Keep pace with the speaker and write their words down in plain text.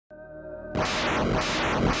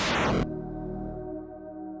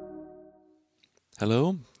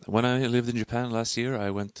Hello. When I lived in Japan last year, I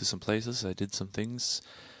went to some places, I did some things.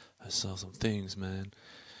 I saw some things, man.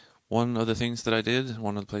 One of the things that I did,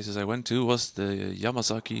 one of the places I went to was the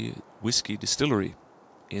Yamazaki Whiskey Distillery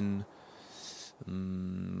in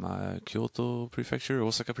Kyoto prefecture,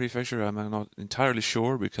 Osaka prefecture. I'm not entirely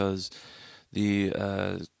sure because the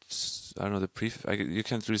I don't know you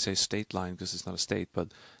can't really say state line because it's not a state,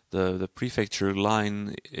 but the prefecture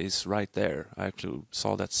line is right there. I actually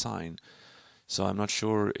saw that sign, so I'm not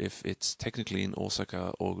sure if it's technically in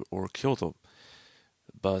Osaka or Kyoto.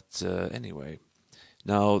 But anyway,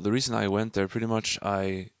 now the reason I went there, pretty much,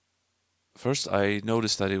 first I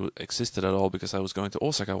noticed that it existed at all because I was going to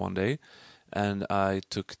Osaka one day, and I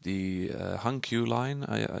took the Hankyu line,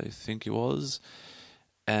 I think it was,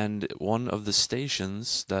 and one of the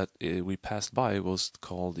stations that we passed by was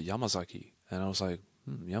called Yamazaki, and I was like,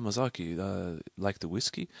 Yamazaki, like the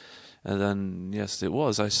whiskey? And then, yes, it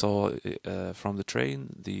was. I saw from the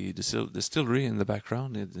train the distillery in the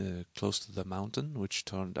background, close to the mountain, which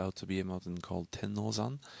turned out to be a mountain called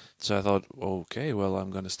Tennozan. So I thought, okay, well, I'm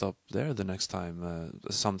going to stop there the next time,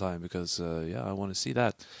 sometime, because, I want to see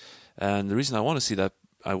that. And the reason I wanted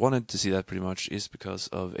to see that pretty much is because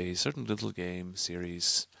of a certain little game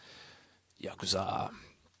series, Yakuza.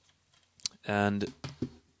 And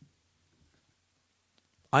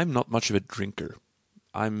I'm not much of a drinker.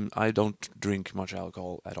 I don't drink much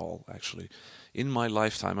alcohol at all, actually. In my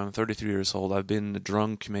lifetime, I'm 33 years old, I've been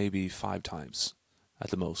drunk maybe 5 times at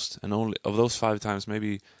the most. And only of those 5 times,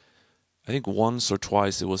 maybe, I think once or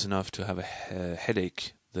twice it was enough to have a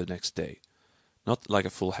headache the next day. Not like a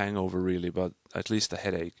full hangover, really, but at least a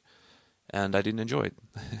headache. And I didn't enjoy it.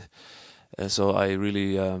 So I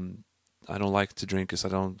really, I don't like to drink because I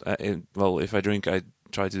don't, well, if I drink, I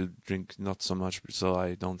try to drink not so much so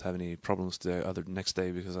I don't have any problems the next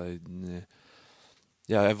day, because I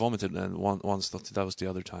vomited, and once that was the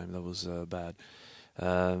other time. That was bad.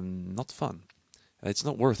 Not fun. It's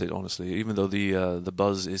not worth it, honestly. Even though the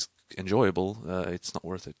buzz is enjoyable, it's not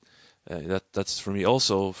worth it. That's for me.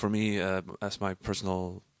 Also, for me, as my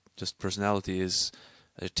personality is,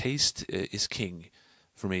 taste is king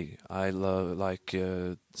for me. I like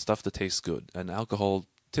stuff that tastes good, and alcohol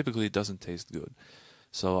typically doesn't taste good.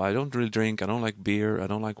 So I don't really drink. I don't like beer. I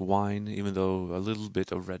don't like wine, even though a little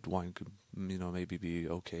bit of red wine could, maybe be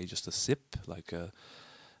okay. Just a sip, like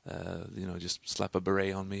just slap a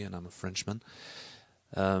beret on me, and I'm a Frenchman.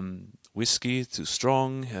 Whiskey, too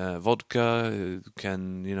strong. Vodka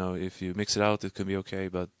can, if you mix it out, it can be okay.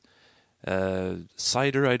 But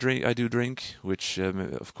cider, I do drink, which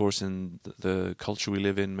of course in the culture we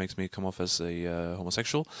live in makes me come off as a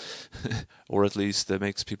homosexual, or at least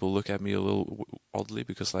makes people look at me a little oddly,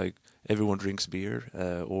 because like everyone drinks beer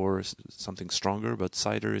or something stronger, but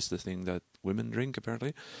cider is the thing that women drink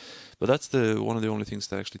apparently. But that's one of the only things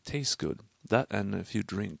that actually tastes good. That and a few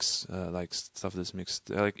drinks, like stuff that's mixed.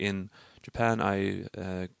 Like in Japan, I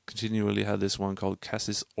continually had this one called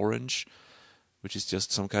Cassis Orange, which is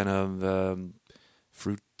just some kind of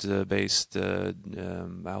fruit-based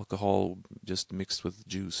alcohol just mixed with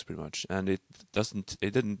juice, pretty much. And it wasn't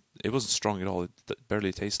strong at all. It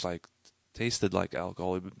barely tasted like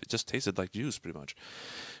alcohol. It just tasted like juice, pretty much,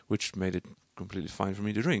 which made it completely fine for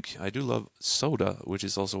me to drink. I do love soda, which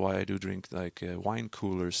is also why I do drink like wine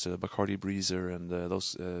coolers, Bacardi Breezer, and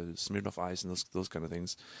those Smirnoff Ice, and those kind of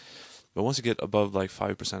things. But once you get above like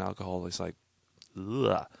 5% alcohol, it's like,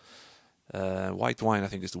 ugh. White wine, I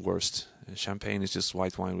think, is the worst. Champagne is just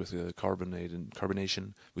white wine with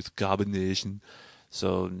carbonation.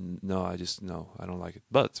 So no, I don't like it.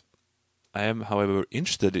 But I am, however,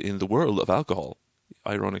 interested in the world of alcohol.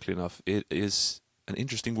 Ironically enough, it is an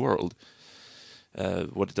interesting world.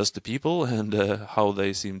 What it does to people, and how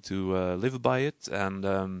they seem to live by it, and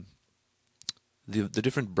the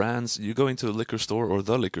different brands. You go into a liquor store, or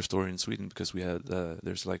the liquor store in Sweden, because we had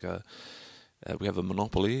there's like we have a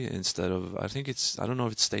monopoly instead of, I don't know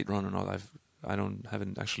if it's state run or not.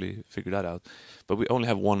 Haven't actually figured that out. But we only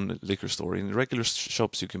have one liquor store. In regular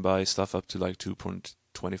shops, you can buy stuff up to like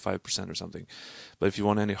 2.25% or something. But if you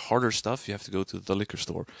want any harder stuff, you have to go to the liquor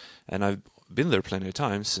store. And I've been there plenty of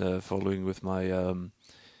times, following with my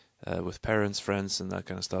with parents, friends, and that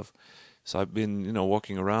kind of stuff. So I've been,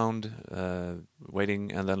 walking around,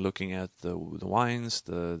 waiting, and then looking at the wines,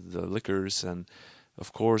 the liquors, and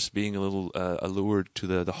of course, being a little allured to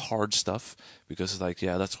the hard stuff, because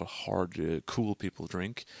that's what hard, cool people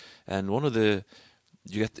drink. And you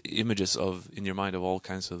get the images in your mind of all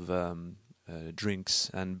kinds of drinks.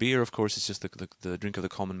 And beer, of course, is just the drink of the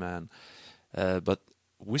common man. But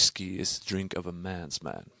whiskey is the drink of a man's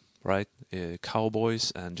man. right?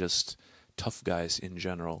 Cowboys and just tough guys in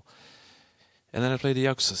general. And then I played the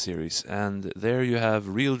Yakuza series, and there you have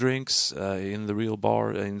real drinks in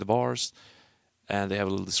the bars, and they have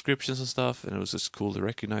little descriptions and stuff, and it was just cool to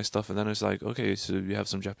recognize stuff. And then it's like, okay, so you have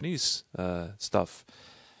some Japanese stuff,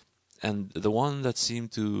 and the one that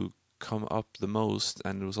seemed to come up the most,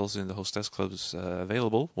 and it was also in the hostess clubs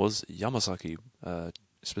available, was Yamazaki,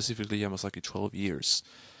 specifically Yamazaki 12 years.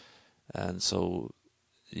 And so,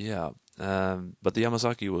 yeah, but the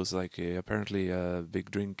Yamazaki was like apparently a big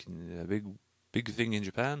drink, a big thing in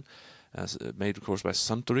Japan, as made of course by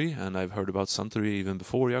Suntory, and I've heard about Suntory even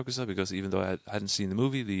before Yakuza, because even though I hadn't seen the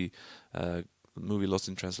movie, the movie Lost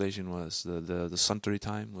in Translation was the Suntory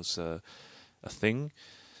time was a thing,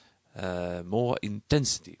 more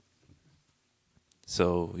intensity.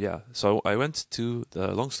 So yeah, so I went to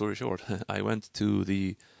the long story short, I went to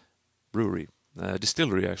the brewery,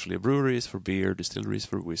 distillery actually. A brewery is for beer, distillery is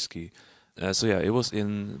for whiskey. So yeah, it was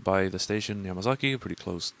in by the station Yamazaki, pretty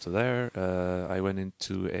close to there. I went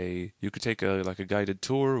into you could take a guided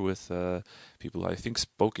tour with people I think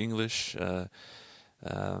spoke English for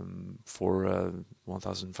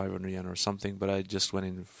 1,500 yen or something, but I just went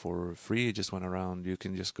in for free. Just went around. You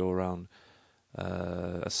can just go around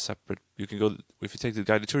you can go, if you take the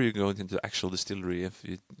guided tour, you can go into the actual distillery. If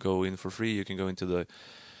you go in for free, you can go into the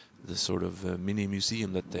sort of mini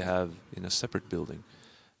museum that they have in a separate building,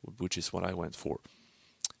 which is what I went for.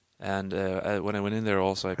 And when I went in there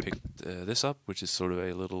also, I picked this up, which is sort of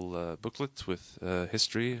a little booklet with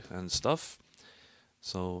history and stuff.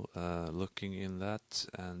 So looking in that,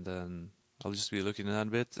 and then I'll just be looking at that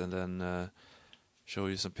a bit, and then show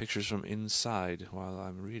you some pictures from inside while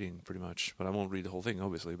I'm reading, pretty much. But I won't read the whole thing,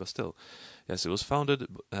 obviously, but still. Yes, it was founded,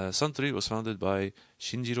 Suntory was founded by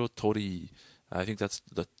Shinjiro Tori. I think that's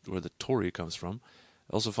where the Tori comes from.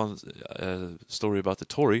 Also found a story about the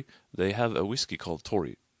Tori. They have a whiskey called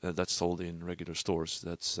Tori that's sold in regular stores.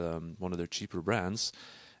 That's one of their cheaper brands.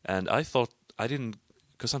 And I thought,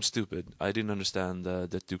 because I'm stupid, I didn't understand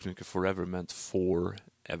that Duke Nukem Forever meant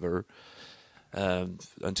forever.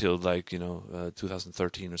 Until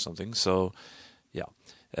 2013 or something. So yeah,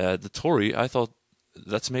 the Tori, I thought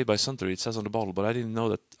that's made by Suntory. It says on the bottle, but I didn't know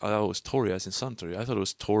that it was Tori as in Suntory. I thought it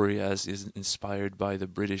was Tori as is inspired by the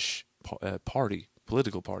British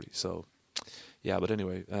political party. So yeah, but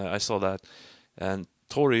anyway, I saw that, and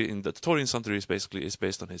Tori in Suntory is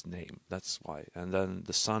based on his name. That's why. And then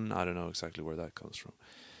the sun, I don't know exactly where that comes from.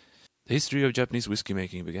 The history of Japanese whiskey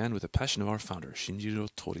making began with the passion of our founder, Shinjiro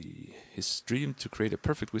Tori. His dream to create a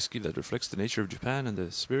perfect whiskey that reflects the nature of Japan and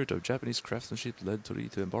the spirit of Japanese craftsmanship led Tori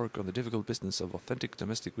to embark on the difficult business of authentic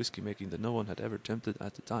domestic whiskey making that no one had ever attempted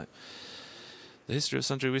at the time. The history of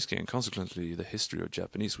Suntory whiskey, and consequently the history of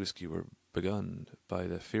Japanese whiskey, were begun by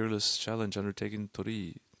the fearless challenge undertaken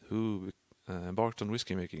Tori, who embarked on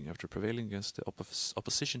whiskey making after prevailing against the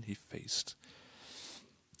opposition he faced.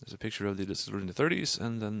 There's a picture of the distillery in the 30s,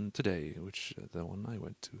 and then today, which the one I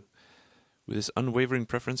went to. With his unwavering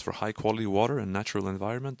preference for high-quality water and natural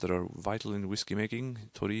environment that are vital in whiskey making,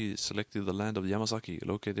 Tori selected the land of Yamazaki,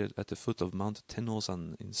 located at the foot of Mount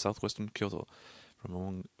Tenno-san in southwestern Kyoto,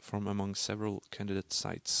 from among several candidate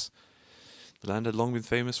sites. The land had long been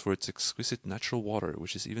famous for its exquisite natural water,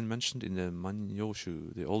 which is even mentioned in the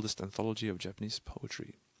Manyoshu, the oldest anthology of Japanese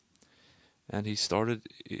poetry. And he started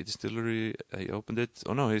a distillery, he opened it,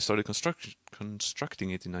 he started constructing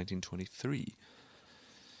it in 1923.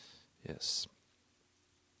 Yes.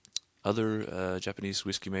 Other Japanese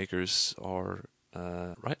whiskey makers are,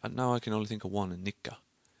 right now I can only think of one, Nikka,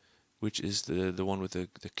 which is the one with the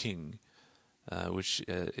king, which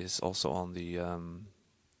is also on the,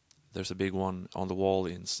 there's a big one on the wall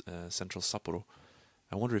in central Sapporo.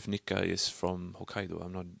 I wonder if Nikka is from Hokkaido,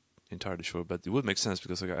 I'm not entirely sure, but it would make sense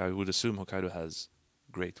because I would assume Hokkaido has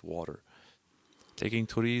great water. Taking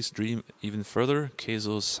Tori's dream even further,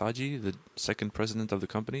 Keizo Saji, the second president of the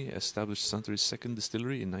company, established Suntory's second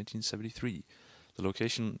distillery in 1973. The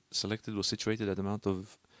location selected was situated at the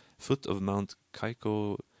foot of Mount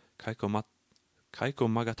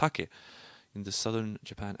Kaikomagatake in the southern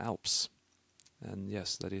Japan Alps. And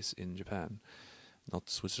yes, that is in Japan, not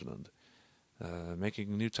Switzerland.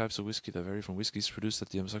 Making new types of whiskey that vary from whiskies produced at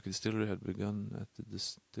the Yamazaki Distillery had begun at the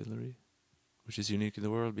distillery, which is unique in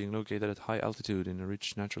the world, being located at high altitude in a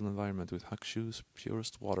rich natural environment with Hakushu's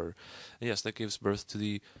purest water. And yes, that gives birth to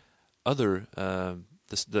the other,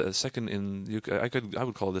 the second in, I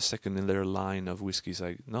would call it the second in their line of whiskies.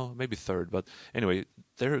 Maybe third, but anyway,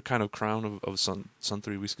 their kind of crown of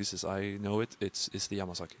Suntory whiskies, as I know it, is the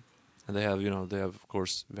Yamazaki. And they have, of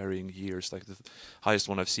course varying years. Like the highest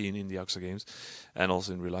one I've seen in the Yakuza games, and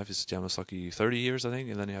also in real life, is Yamazaki 30 years, I think,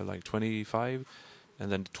 and then you have like 25,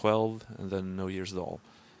 and then 12, and then no years at all.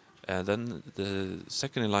 And then the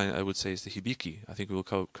second in line, I would say, is the Hibiki. I think we'll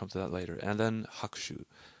come to that later. And then Hakushu,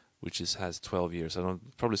 which has 12 years.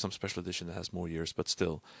 Probably some special edition that has more years, but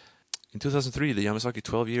still. In 2003, the Yamazaki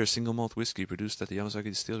 12-year single malt whiskey produced at the Yamazaki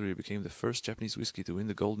Distillery became the first Japanese whiskey to win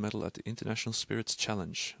the gold medal at the International Spirits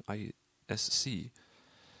Challenge, ISC,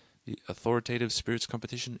 the authoritative spirits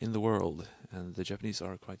competition in the world, and the Japanese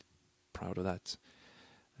are quite proud of that.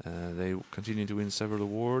 They continue to win several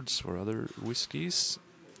awards for other whiskies,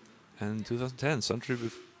 and in 2010,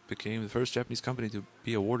 Suntory became the first Japanese company to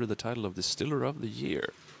be awarded the title of Distiller of the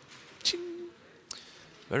Year. Ching!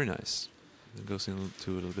 Very nice. It goes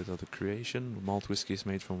into a little bit of the creation. Malt whiskey is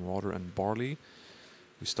made from water and barley.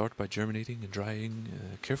 We start by germinating and drying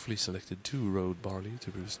carefully selected 2-road barley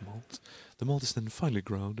to produce malt. The malt is then finely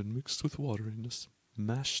ground and mixed with water in a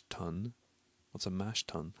mash tun. What's a mash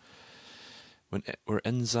tun? Where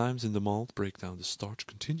enzymes in the malt break down the starch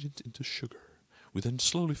contingent into sugar. We then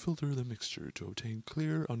slowly filter the mixture to obtain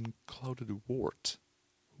clear, unclouded wort.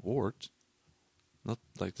 Wort? Not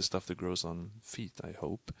like the stuff that grows on feet, I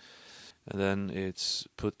hope. And then it's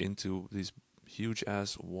put into these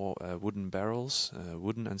huge-ass wooden barrels,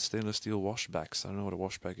 wooden and stainless steel washbacks. I don't know what a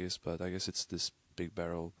washback is, but I guess it's this big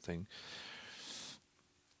barrel thing.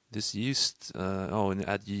 This yeast, and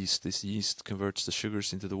add yeast. This yeast converts the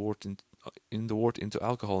sugars into the wort into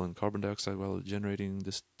alcohol and carbon dioxide while generating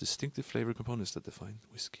this distinctive flavor components that define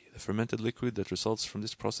whiskey. The fermented liquid that results from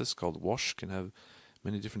this process, called wash, can have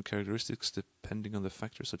many different characteristics depending on the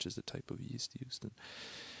factors such as the type of yeast used and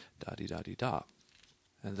da-di-da-di-da.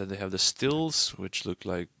 And then they have the stills, which look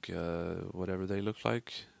like whatever they look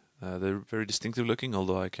like. They're very distinctive looking,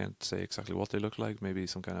 although I can't say exactly what they look like. Maybe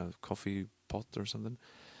some kind of coffee pot or something.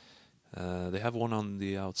 They have one on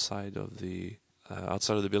the outside of the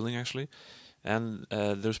building, actually. And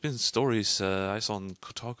there's been stories I saw on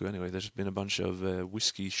Kotaku anyway. There's been a bunch of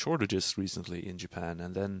whiskey shortages recently in Japan,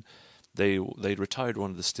 and then they retired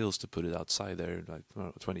one of the stills to put it outside there, like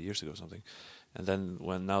 20 years ago or something. And then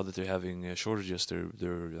now that they're having shortages,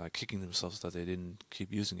 they're like kicking themselves that they didn't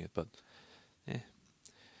keep using it. But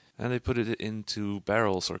and they put it into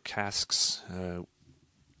barrels or casks.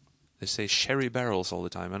 They say sherry barrels all the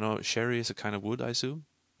time. I know sherry is a kind of wood, I assume.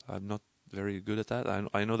 I'm not very good at that.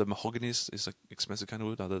 I know that mahogany is an expensive kind of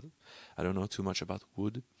wood. I don't know too much about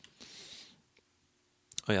wood.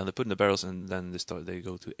 Oh yeah, they put in the barrels and then they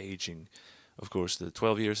go to aging. Of course, the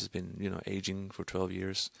 12 years has been aging for 12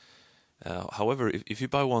 years. However, if you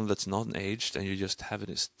buy one that's not aged and you just have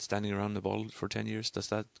it standing around the bottle for 10 years, does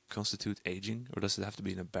that constitute aging, or does it have to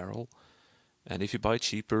be in a barrel? And if you buy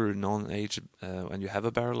cheaper, non-aged, and you have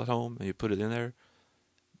a barrel at home and you put it in there,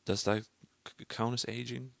 does that count as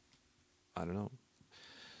aging? I don't know.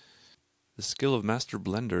 The skill of master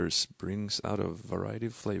blenders brings out a variety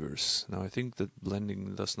of flavors. Now, I think that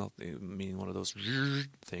blending does not mean one of those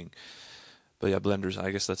thing. But yeah, blenders,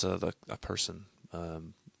 I guess that's a person.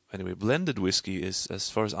 Anyway, blended whiskey is, as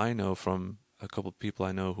far as I know from a couple of people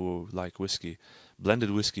I know who like whiskey,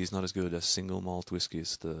 blended whiskey is not as good as single malt whiskey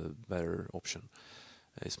is the better option.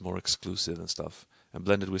 It's more exclusive and stuff. And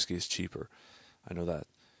blended whiskey is cheaper. I know that.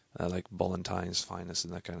 Like Ballantine's Finest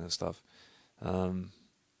and that kind of stuff.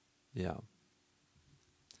 Yeah.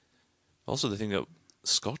 Also, the thing that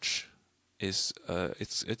Scotch is,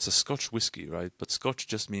 it's a Scotch whiskey, right? But Scotch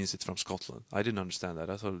just means it's from Scotland. I didn't understand that.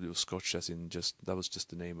 I thought it was Scotch as in that was just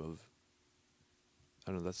the name of,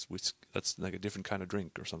 I don't know, that's like a different kind of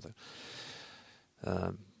drink or something.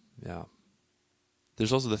 Yeah.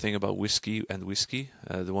 There's also the thing about whiskey and whiskey,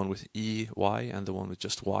 the one with E-Y and the one with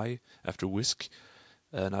just Y after whisk.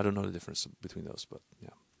 And I don't know the difference between those, but yeah.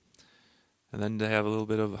 And then they have a little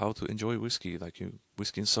bit of how to enjoy whiskey, like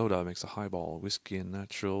whiskey and soda makes a highball, whiskey and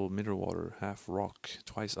natural mineral water, half rock,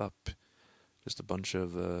 twice up. Just a bunch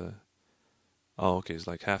of, okay, it's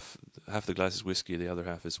like half the glass is whiskey, the other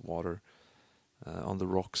half is water. On the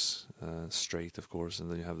rocks, straight, of course,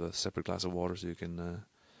 and then you have the separate glass of water so you can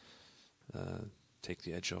take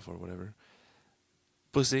the edge off or whatever.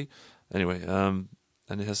 Pussy. Anyway,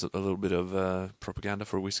 and it has a little bit of propaganda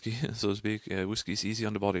for whiskey, so to speak. Whiskey is easy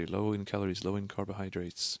on the body, low in calories, low in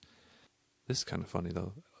carbohydrates. This is kind of funny,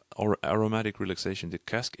 though. Aromatic relaxation. The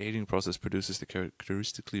cask aging process produces the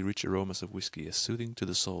characteristically rich aromas of whiskey, as soothing to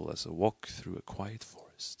the soul as a walk through a quiet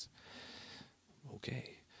forest.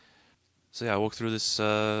 Okay. So yeah, I walked through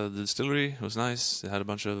the distillery. It was nice. It had a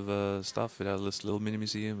bunch of stuff. It had this little mini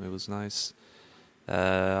museum. It was nice.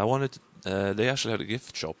 They actually had a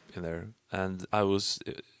gift shop in there, and I was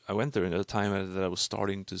I went there at a time that I was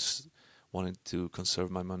starting to wanting to conserve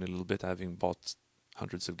my money a little bit, having bought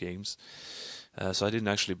hundreds of games. So I didn't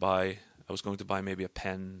actually buy. I was going to buy maybe a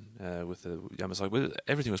pen with a Yamazaki, but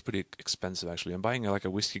everything was pretty expensive actually. And buying like a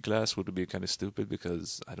whiskey glass would be kind of stupid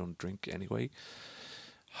because I don't drink anyway.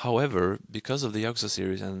 However, because of the Yakuza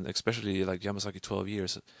series and especially like Yamazaki 12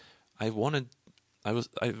 years, I wanted. I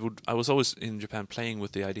was always in Japan playing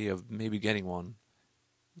with the idea of maybe getting one,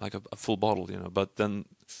 like a full bottle, But then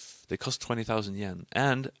they cost 20,000 yen,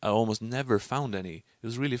 and I almost never found any. It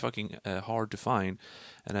was really fucking hard to find,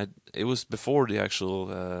 and it was before the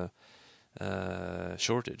actual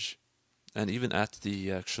shortage, and even at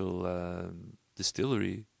the actual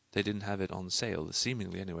distillery, they didn't have it on sale.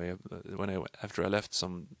 Seemingly, anyway. After I left,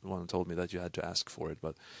 someone told me that you had to ask for it,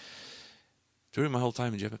 but. During my whole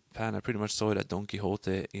time in Japan, I pretty much saw it at Don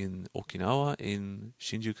Quixote in Okinawa, in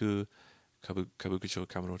Shinjuku, Kabukicho,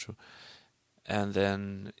 Kamurocho, and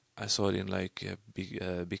then I saw it in like a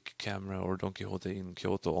big camera or Don Quixote in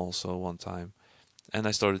Kyoto also one time, and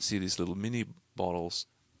I started to see these little mini bottles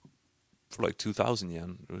for like 2,000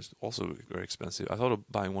 yen. It was also very expensive. I thought of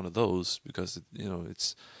buying one of those because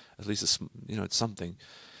it's at least it's something.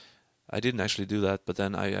 I didn't actually do that, but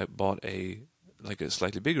then I bought a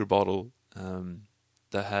slightly bigger bottle.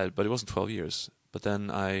 But it wasn't 12 years. But then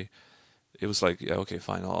it was like, yeah, okay,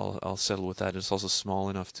 fine, I'll settle with that. It's also small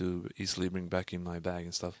enough to easily bring back in my bag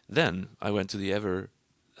and stuff. Then I went to the ever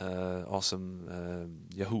awesome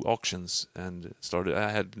Yahoo auctions and started.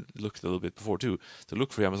 I had looked a little bit before too to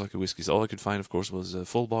look for Yamazaki whiskeys. All I could find, of course, was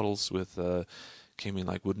full bottles with came in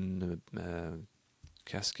like wooden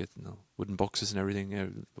wooden boxes and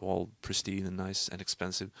everything, all pristine and nice and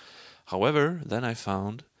expensive. However, then I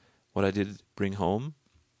found. What I did bring home,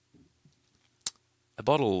 a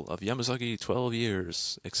bottle of Yamazaki 12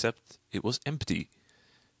 years, except it was empty.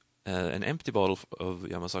 An empty bottle of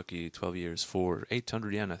Yamazaki 12 years for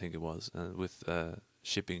 800 yen, I think it was, with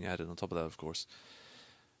shipping added on top of that, of course.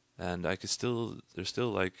 And there's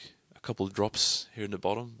still like a couple of drops here in the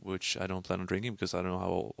bottom, which I don't plan on drinking because I don't know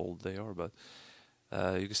how old they are, but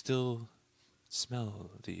you can still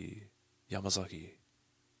smell the Yamazaki.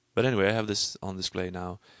 But anyway, I have this on display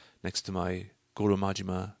now. Next to my Goro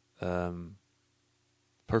Majima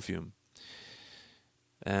perfume.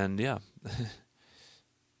 And yeah,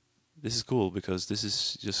 this is cool because this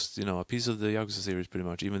is just, a piece of the Yakuza series pretty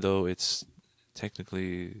much, even though it's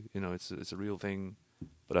technically, it's a real thing.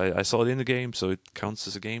 But I saw it in the game, so it counts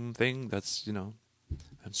as a game thing. That's,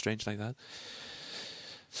 I'm strange like that.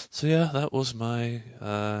 So yeah, that was my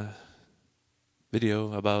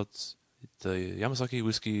video about the Yamazaki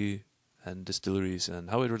whiskey and distilleries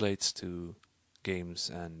and how it relates to games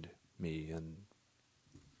and me. And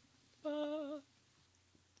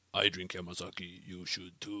I drink Yamazaki, you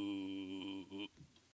should too.